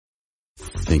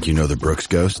Think you know the Brooks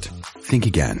Ghost? Think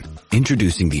again.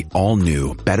 Introducing the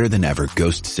all-new, better-than-ever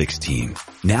Ghost 16.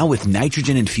 Now with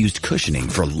nitrogen-infused cushioning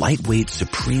for lightweight,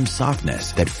 supreme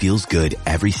softness that feels good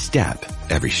every step,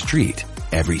 every street,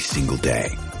 every single day.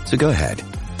 So go ahead,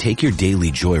 take your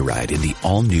daily joyride in the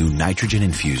all-new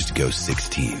nitrogen-infused Ghost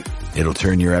 16. It'll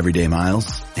turn your everyday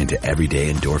miles into everyday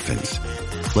endorphins.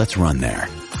 Let's run there.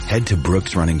 Head to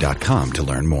brooksrunning.com to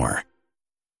learn more.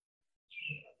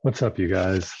 What's up, you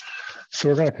guys? So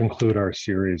we're going to conclude our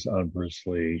series on Bruce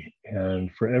Lee.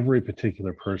 And for every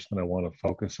particular person I want to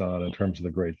focus on in terms of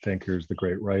the great thinkers, the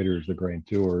great writers, the great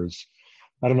doers,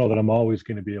 I don't know that I'm always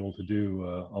going to be able to do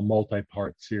a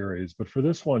multi-part series, but for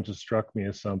this one, just struck me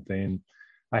as something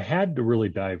I had to really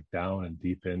dive down and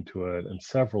deep into it in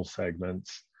several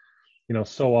segments. You know,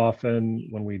 so often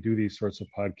when we do these sorts of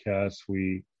podcasts,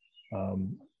 we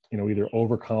either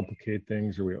overcomplicate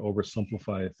things or we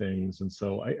oversimplify things. And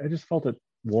so I just felt it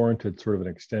warranted sort of an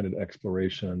extended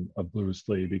exploration of Bruce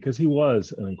Lee because he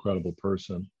was an incredible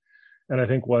person. And I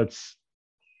think what's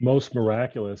most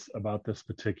miraculous about this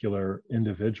particular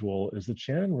individual is that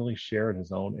Shannon really shared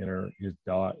his own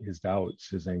his doubts,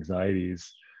 his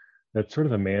anxieties. That's sort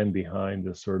of the man behind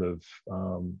this sort of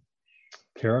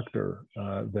character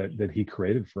that he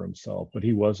created for himself. But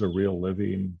he was a real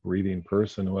living, breathing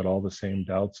person who had all the same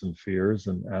doubts and fears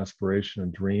and aspiration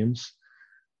and dreams,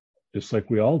 just like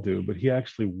we all do. But he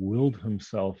actually willed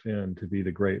himself in to be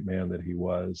the great man that he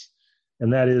was.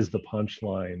 And that is the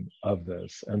punchline of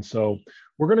this. And so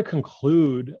we're going to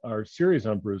conclude our series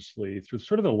on Bruce Lee through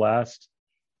sort of the last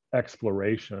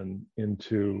exploration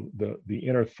into the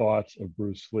inner thoughts of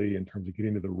Bruce Lee in terms of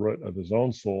getting to the root of his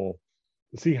own soul,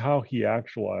 to see how he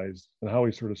actualized and how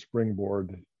he sort of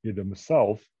springboarded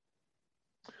himself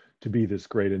to be this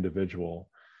great individual.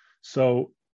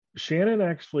 So Shannon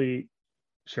actually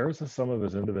shares some of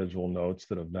his individual notes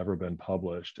that have never been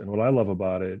published. And what I love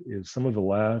about it is some of the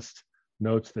last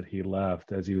notes that he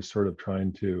left as he was sort of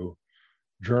trying to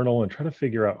journal and try to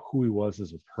figure out who he was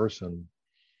as a person.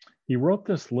 He wrote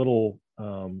this little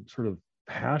sort of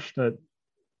passionate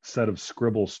set of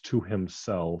scribbles to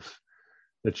himself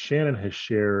that Shannon has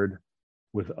shared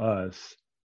with us.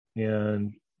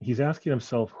 And he's asking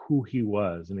himself who he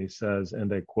was. And he says,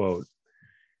 and I quote,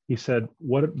 he said,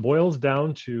 "What it boils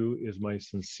down to is my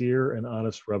sincere and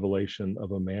honest revelation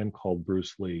of a man called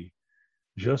Bruce Lee.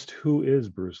 Just who is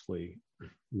Bruce Lee?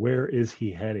 Where is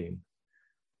he heading?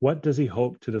 What does he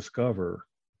hope to discover?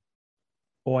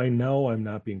 Oh, I know I'm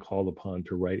not being called upon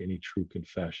to write any true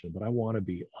confession, but I want to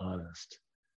be honest.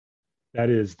 That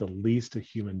is the least a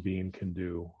human being can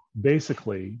do.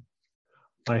 Basically,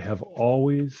 I have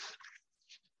always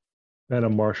been a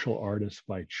martial artist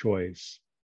by choice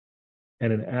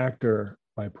and an actor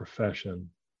by profession.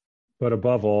 But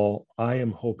above all, I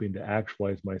am hoping to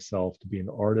actualize myself to be an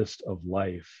artist of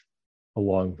life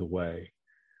along the way."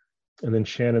 And then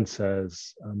Shannon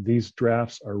says, "These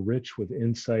drafts are rich with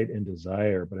insight and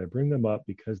desire, but I bring them up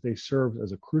because they serve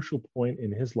as a crucial point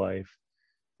in his life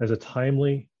as a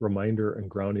timely reminder and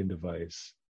grounding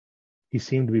device. He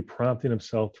seemed to be prompting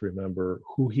himself to remember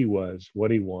who he was,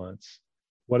 what he wants,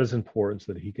 what is important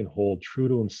so that he can hold true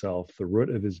to himself, the root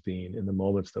of his being in the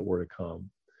moments that were to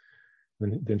come."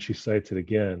 And then she cites it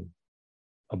again.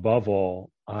 "Above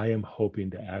all, I am hoping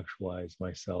to actualize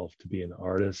myself to be an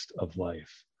artist of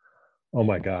life." Oh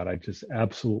my God, I just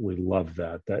absolutely love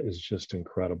that. That is just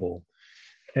incredible.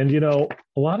 And, you know,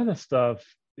 a lot of the stuff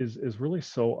is really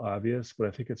so obvious, but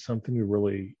I think it's something we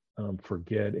really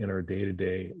forget in our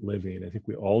day-to-day living. I think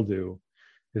we all do,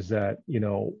 is that, you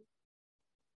know,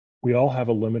 we all have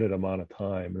a limited amount of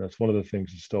time. And that's one of the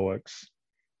things the Stoics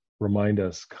remind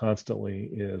us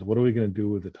constantly is, what are we going to do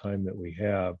with the time that we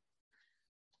have?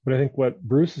 But I think what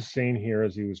Bruce is saying here,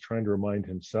 as he was trying to remind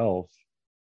himself,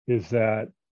 is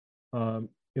that in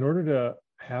order to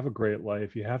have a great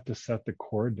life, you have to set the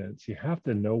coordinates. You have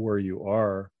to know where you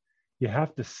are. You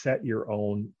have to set your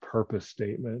own purpose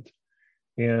statement.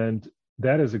 And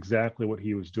that is exactly what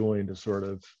he was doing to sort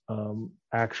of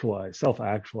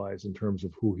self-actualize in terms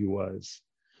of who he was.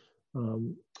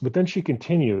 But then she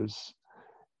continues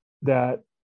that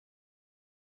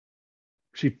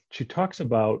she talks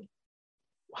about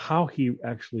how he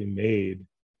actually made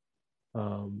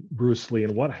Bruce Lee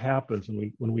and what happens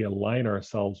when we align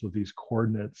ourselves with these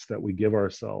coordinates that we give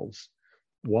ourselves.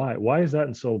 Why is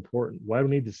that so important? Why do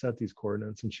we need to set these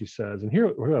coordinates? And she says, and here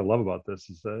what I love about this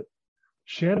is that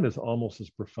Shannon is almost as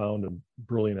profound and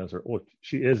brilliant as her. Well,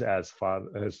 she is as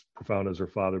profound as her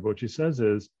father. But what she says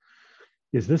is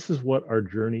this is what our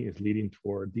journey is leading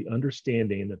toward: the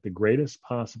understanding that the greatest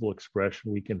possible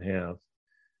expression we can have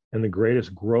And the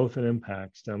greatest growth and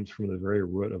impact stems from the very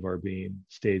root of our being,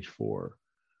 stage 4.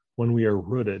 When we are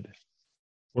rooted,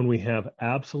 when we have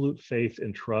absolute faith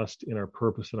and trust in our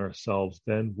purpose and ourselves,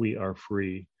 then we are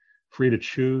free. Free to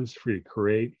choose, free to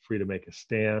create, free to make a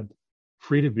stand,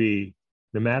 free to be,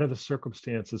 no matter the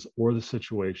circumstances or the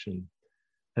situation.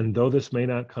 And though this may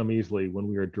not come easily, when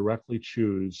we are directly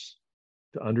choose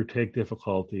to undertake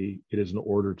difficulty, it is in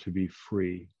order to be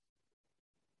free.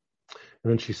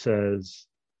 And then she says,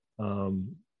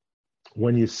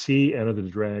 when you see Enter the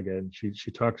Dragon,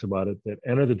 she talks about it, that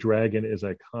Enter the Dragon is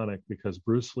iconic because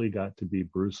Bruce Lee got to be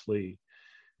Bruce Lee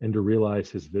and to realize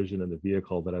his vision in the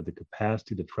vehicle that had the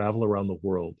capacity to travel around the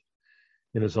world.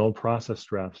 In his own process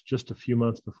drafts, just a few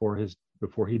months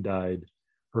before he died,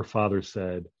 her father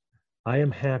said, I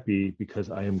am happy because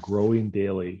I am growing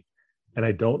daily and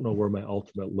I don't know where my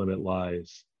ultimate limit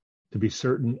lies. To be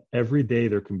certain, every day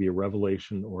there can be a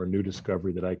revelation or a new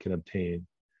discovery that I can obtain.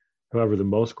 However, the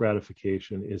most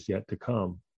gratification is yet to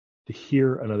come, to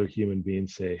hear another human being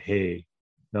say, hey,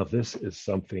 now this is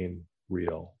something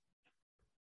real.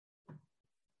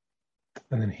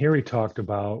 And then here he talked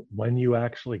about when you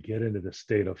actually get into the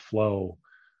state of flow,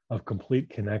 of complete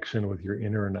connection with your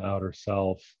inner and outer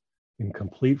self, in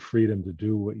complete freedom to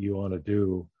do what you want to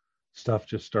do, stuff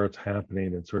just starts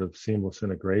happening in sort of seamless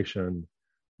integration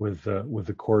with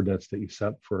the coordinates that you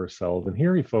set for yourself. And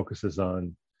here he focuses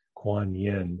on Kuan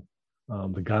Yin,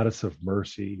 the goddess of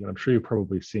mercy. And I'm sure you've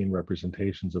probably seen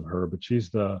representations of her, but she's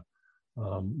the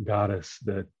goddess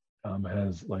that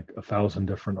has like 1,000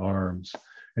 different arms.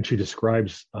 And she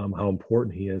describes how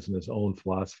important he is in his own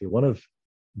philosophy. One of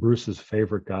Bruce's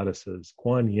favorite goddesses,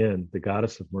 Kuan Yin, the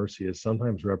goddess of mercy, is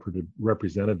sometimes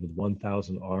represented with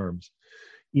 1,000 arms,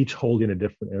 each holding a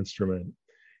different instrument.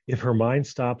 If her mind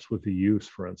stops with the use,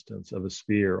 for instance, of a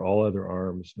spear, all other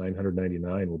arms,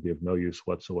 999, will be of no use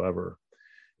whatsoever.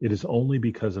 It is only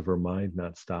because of her mind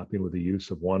not stopping with the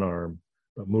use of one arm,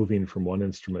 but moving from one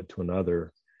instrument to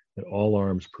another, that all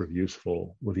arms prove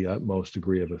useful with the utmost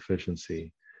degree of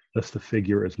efficiency. Thus, the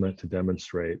figure is meant to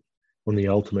demonstrate, when the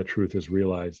ultimate truth is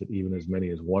realized, that even as many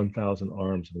as 1,000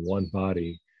 arms in one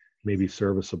body may be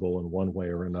serviceable in one way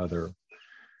or another.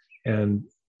 And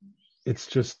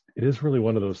it is really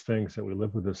one of those things that we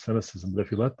live with this cynicism, but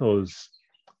if you let those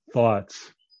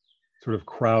thoughts sort of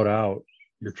crowd out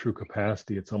your true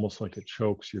capacity, it's almost like it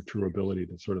chokes your true ability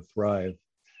to sort of thrive.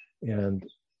 And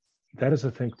that is,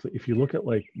 I think, if you look at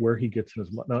like where he gets in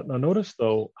his mind. Now notice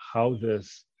though how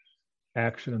this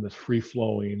action and this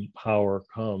free-flowing power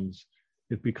comes.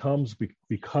 It becomes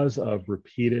because of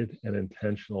repeated and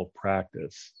intentional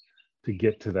practice to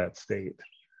get to that state.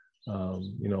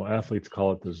 Athletes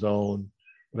call it the zone,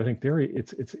 but I think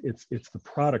it's the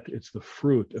product, it's the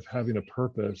fruit of having a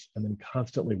purpose and then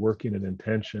constantly working an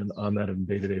intention on that on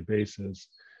a day-to-day basis.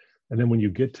 And then when you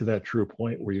get to that true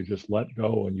point where you just let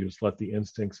go and you just let the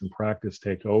instincts and practice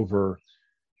take over,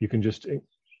 you can just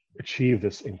achieve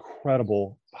this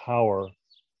incredible power.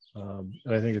 And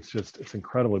I think it's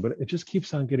incredible, but it just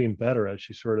keeps on getting better as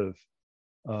she sort of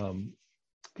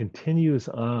continues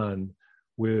on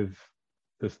with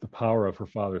the power of her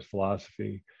father's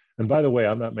philosophy. And by the way,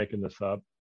 I'm not making this up.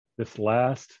 This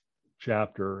last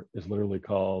chapter is literally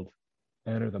called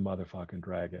Enter the Motherfucking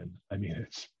Dragon. I mean,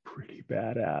 it's pretty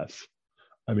badass.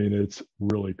 I mean, it's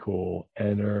really cool.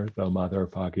 Enter the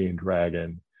Motherfucking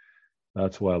Dragon.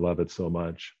 That's why I love it so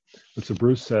much. But so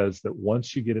Bruce says that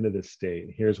once you get into this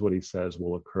state, here's what he says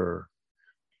will occur.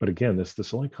 But again,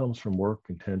 this only comes from work,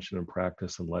 intention, and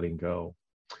practice and letting go.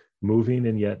 Moving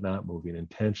and yet not moving,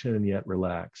 intention and yet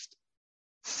relaxed,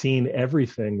 seeing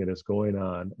everything that is going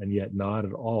on and yet not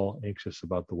at all anxious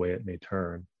about the way it may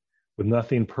turn, with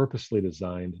nothing purposely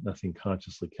designed, nothing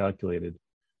consciously calculated,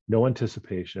 no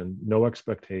anticipation, no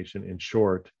expectation, in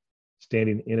short,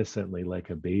 standing innocently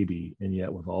like a baby and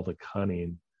yet with all the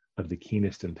cunning of the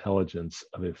keenest intelligence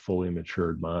of a fully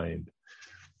matured mind.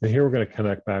 And here we're going to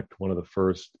connect back to one of the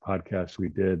first podcasts we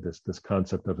did, this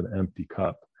concept of an empty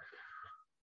cup.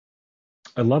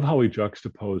 I love how we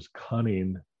juxtapose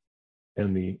cunning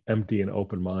and the empty and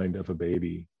open mind of a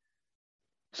baby.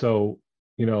 So,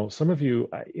 some of you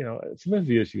as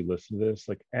you listen to this,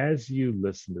 like as you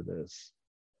listen to this,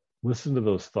 listen to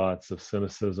those thoughts of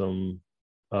cynicism,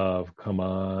 of come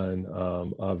on,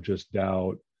 of just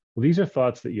doubt. Well, these are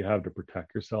thoughts that you have to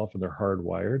protect yourself, and they're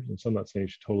hardwired. And so I'm not saying you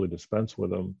should totally dispense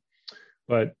with them.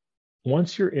 But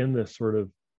once you're in this sort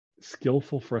of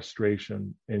skillful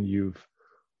frustration and you've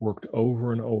worked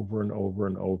over and over and over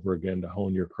and over again to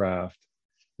hone your craft,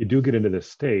 you do get into this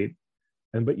state,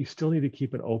 but you still need to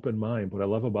keep an open mind. What I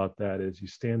love about that is you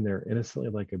stand there innocently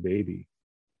like a baby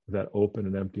with that open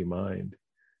and empty mind.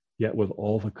 yet with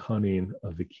all the cunning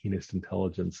of the keenest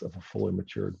intelligence of a fully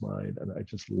matured mind. And I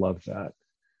just love that.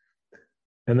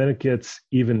 And then it gets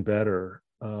even better.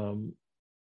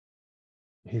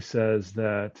 He says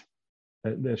that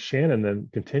Shannon then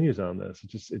continues on this.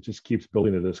 It just keeps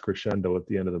building to this crescendo at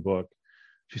the end of the book.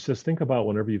 She says, think about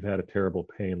whenever you've had a terrible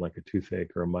pain like a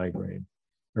toothache or a migraine,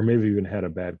 or maybe you even had a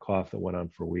bad cough that went on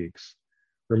for weeks.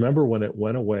 Remember when it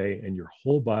went away and your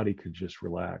whole body could just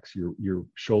relax. Your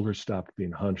shoulders stopped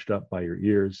being hunched up by your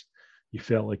ears. You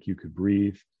felt like you could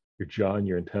breathe. Your jaw and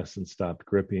your intestines stopped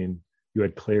gripping. You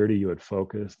had clarity, you had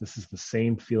focus. This is the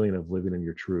same feeling of living in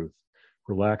your truth.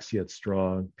 Relaxed yet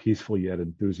strong, peaceful yet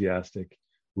enthusiastic,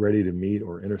 ready to meet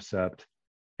or intercept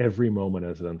every moment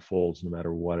as it unfolds, no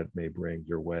matter what it may bring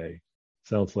your way.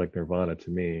 Sounds like nirvana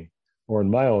to me. Or in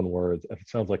my own words, it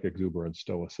sounds like exuberant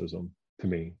stoicism to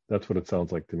me. That's what it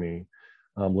sounds like to me.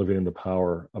 Living in the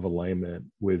power of alignment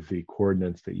with the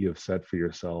coordinates that you have set for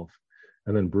yourself.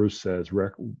 And then Bruce says,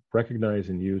 recognize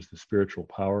and use the spiritual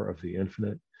power of the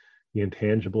infinite. The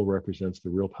intangible represents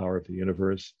the real power of the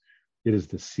universe. It is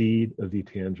the seed of the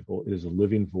tangible. It is a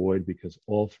living void because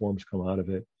all forms come out of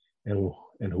it. And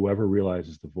whoever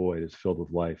realizes the void is filled with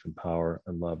life and power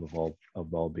and love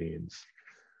of all beings.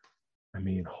 I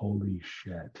mean, holy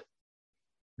shit.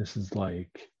 This is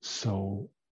like so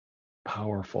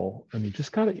powerful. I mean,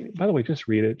 just by the way, just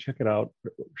read it. Check it out.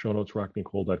 Show notes,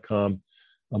 rockneycole.com.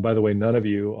 By the way, none of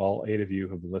you, all 8 of you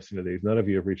have been listening to these. None of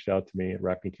you have reached out to me at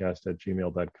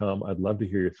rockneycast@gmail.com. I'd love to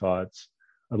hear your thoughts.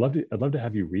 I'd love to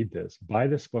have you read this. Buy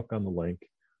this book on the link.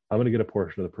 I'm going to get a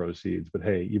portion of the proceeds, but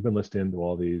hey, you've been listening to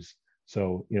all these,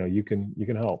 so you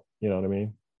can help. You know what I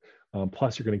mean?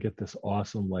 Plus, you're going to get this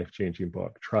awesome life-changing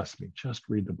book. Trust me, just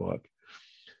read the book.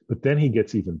 But then he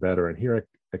gets even better, and here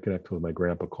I connect with my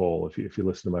grandpa Cole. If you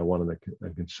listen to my one on the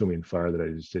consuming fire that I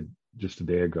just did just a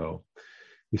day ago,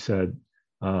 he said,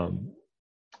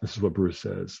 this is what Bruce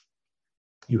says.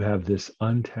 You have this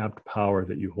untapped power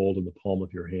that you hold in the palm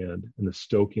of your hand, and the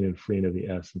stoking and freeing of the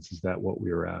essence, is that what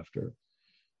we are after?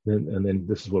 And then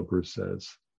this is what Bruce says.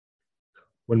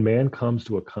 When man comes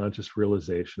to a conscious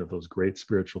realization of those great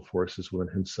spiritual forces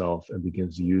within himself and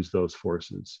begins to use those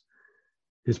forces,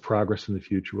 his progress in the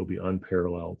future will be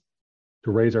unparalleled.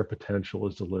 To raise our potential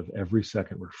is to live every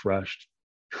second refreshed,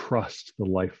 trust the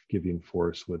life-giving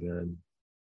force within.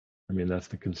 I mean, that's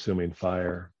the consuming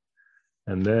fire.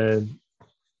 And then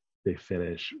they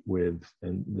finish with,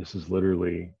 and this is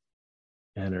literally,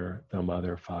 enter the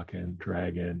motherfucking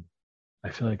dragon. I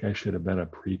feel like I should have been a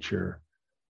preacher.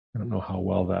 I don't know how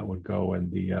well that would go in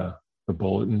the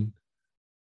bulletin.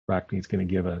 Rockney's going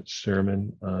to give a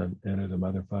sermon on enter the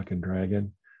motherfucking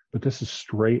dragon. But this is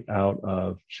straight out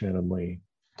of Shannon Lee.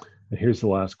 And here's the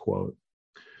last quote.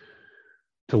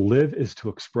 To live is to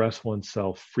express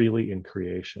oneself freely in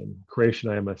creation. Creation,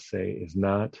 I must say, is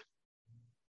not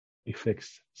a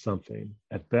fixed something.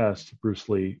 At best, Bruce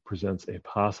Lee presents a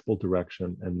possible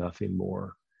direction and nothing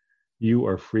more. You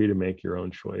are free to make your own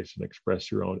choice and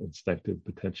express your own instinctive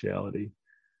potentiality.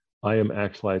 I am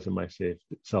actualizing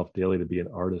myself daily to be an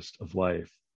artist of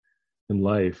life. In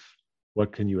life,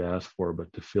 what can you ask for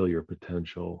but to feel your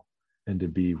potential and to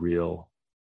be real!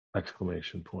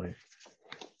 Exclamation point.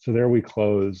 So there we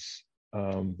close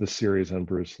the series on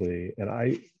Bruce Lee. And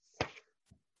I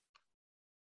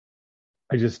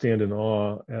just stand in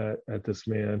awe at this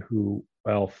man who,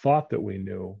 well, thought that we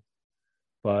knew,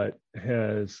 but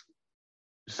has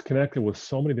just connected with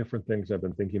so many different things I've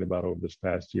been thinking about over this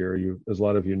past year. As a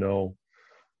lot of you know,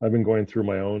 I've been going through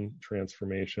my own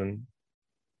transformation.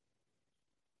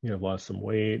 I've lost some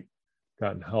weight,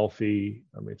 gotten healthy.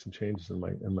 I made some changes in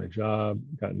my job,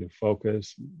 got new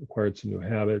focus, acquired some new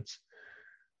habits.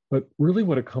 But really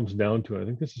what it comes down to, and I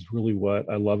think this is really what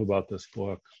I love about this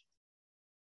book,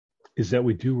 is that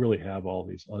we do really have all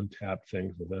these untapped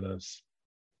things within us.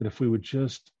 And if we would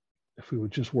just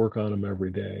work on them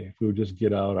every day, if we would just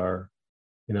get out our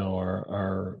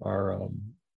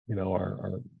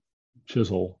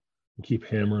chisel and keep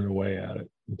hammering away at it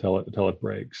until it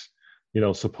breaks.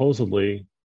 Supposedly,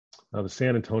 the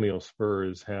San Antonio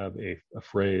Spurs have a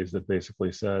phrase that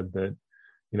basically said that,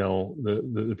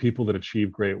 the people that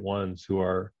achieve great ones, who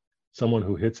are someone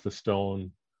who hits the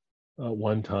stone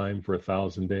one time for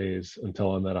 1,000 days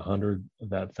until on that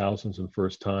 1,000th and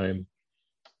first time,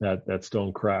 that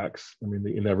stone cracks. I mean,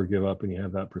 you never give up and you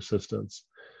have that persistence.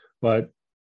 But,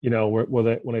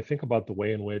 when I think about the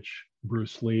way in which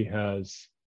Bruce Lee has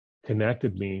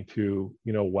connected me to,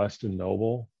 Weston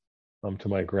Noble, to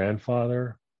my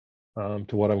grandfather,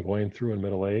 to what I'm going through in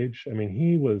middle age. I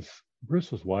mean,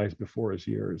 Bruce was wise before his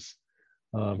years.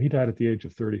 He died at the age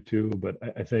of 32, but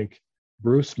I think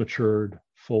Bruce matured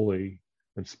fully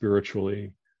and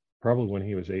spiritually probably when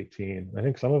he was 18. I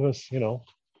think some of us, some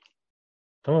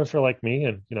of us are like me,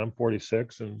 and I'm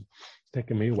 46, and it's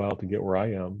taken me a while to get where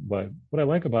I am. But what I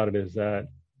like about it is that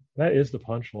is the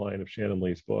punchline of Shannon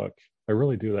Lee's book. I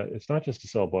really do that. It's not just to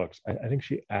sell books. I think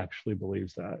she actually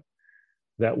believes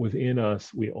that within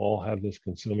us we all have this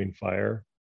consuming fire,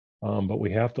 but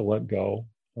we have to let go.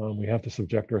 We have to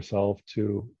subject ourselves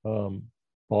to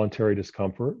voluntary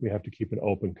discomfort. We have to keep an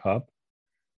open cup.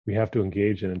 We have to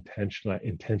engage in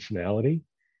intentionality.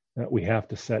 We have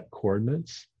to set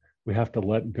coordinates. We have to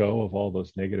let go of all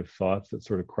those negative thoughts that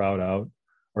sort of crowd out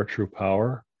our true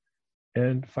power.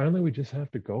 And finally, we just have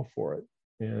to go for it.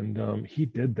 And he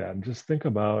did that. And just think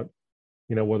about,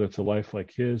 whether it's a life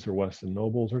like his or Weston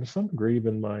Noble's, or to some degree,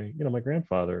 even my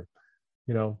grandfather,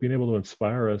 being able to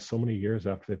inspire us so many years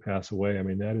after they pass away. I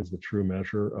mean, that is the true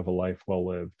measure of a life well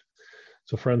lived.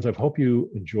 So friends, I hope you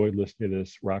enjoyed listening to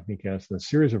this Rockneycast and a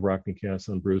series of Rockneycasts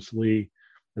on Bruce Lee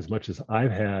as much as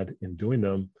I've had in doing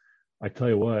them. I tell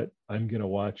you what, I'm going to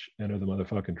watch Enter the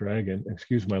Motherfucking Dragon.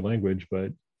 Excuse my language,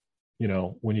 but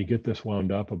when you get this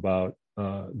wound up about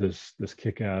this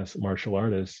kick-ass martial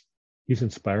artist, he's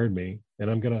inspired me, and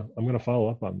I'm gonna follow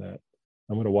up on that.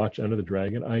 I'm gonna watch Enter the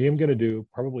Dragon. I am gonna do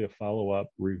probably a follow-up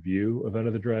review of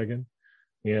Enter the Dragon,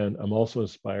 and I'm also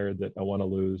inspired that I want to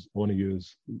lose.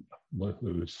 What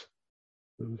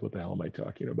the hell am I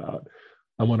talking about?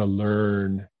 I want to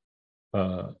learn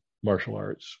martial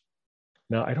arts.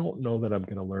 Now, I don't know that I'm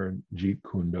going to learn Jeet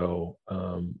Kune Do.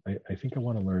 I think I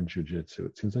want to learn Jiu-Jitsu.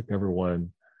 It seems like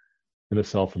everyone in the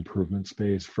self-improvement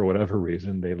space, for whatever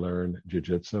reason, they learn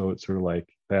Jiu-Jitsu. It's sort of like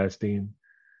fasting,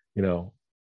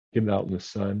 getting out in the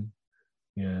sun,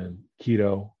 and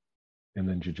keto, and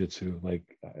then Jiu-Jitsu. Like,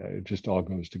 it just all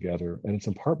goes together. And it's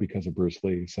in part because of Bruce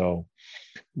Lee. So,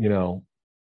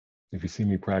 if you see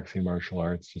me practicing martial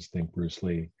arts, just think Bruce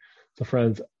Lee. So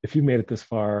friends, if you made it this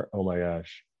far, oh my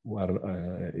gosh,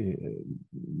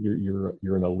 you're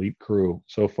an elite crew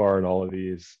so far in all of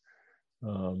these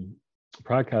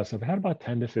podcasts. I've had about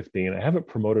 10 to 15. I haven't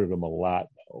promoted them a lot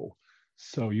though,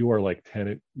 so you are like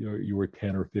 10. You were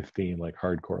 10 or 15 like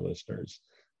hardcore listeners,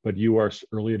 but you are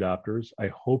early adopters. I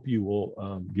hope you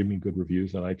will give me good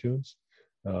reviews on iTunes,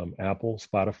 Apple,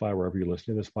 Spotify, wherever you're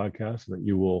listening to this podcast, and that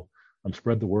you will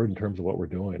spread the word in terms of what we're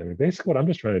doing. I mean, basically what I'm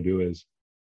just trying to do is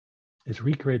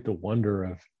recreate the wonder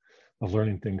of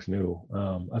learning things new.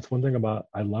 That's one thing about,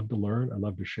 I love to learn, I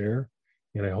love to share.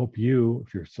 And I hope you,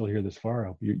 if you're still here this far, I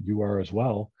hope you are as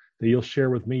well, that you'll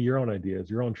share with me your own ideas,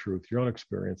 your own truth, your own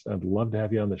experience. I'd love to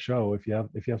have you on the show if you have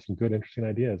some good, interesting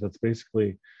ideas. That's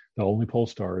basically the only poll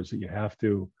star, is that you have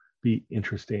to be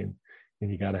interesting,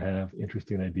 and you got to have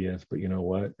interesting ideas. But you know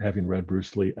what? Having read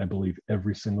Bruce Lee, I believe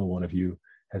every single one of you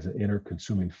has an inner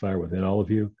consuming fire within all of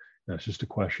you. And it's just a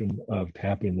question of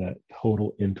tapping that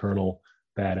total internal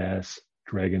badass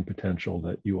dragon potential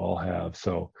that you all have.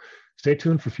 So stay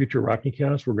tuned for future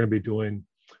Rockneycasts. We're going to be doing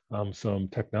some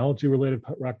technology related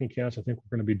Rockneycasts. I think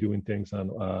we're going to be doing things on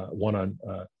one on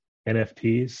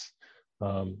NFTs,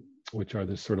 which are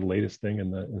this sort of latest thing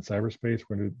in cyberspace.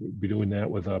 We're going to be doing that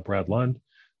with Brad Lund.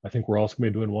 I think we're also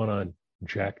going to be doing one on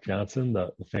Jack Johnson,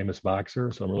 the famous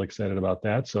boxer. So I'm really excited about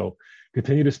that. So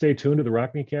continue to stay tuned to the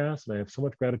Rockneycast. And I have so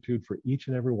much gratitude for each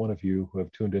and every one of you who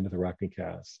have tuned into the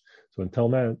Rockneycast. So until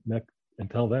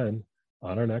then,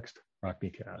 on our next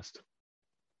Rockneycast.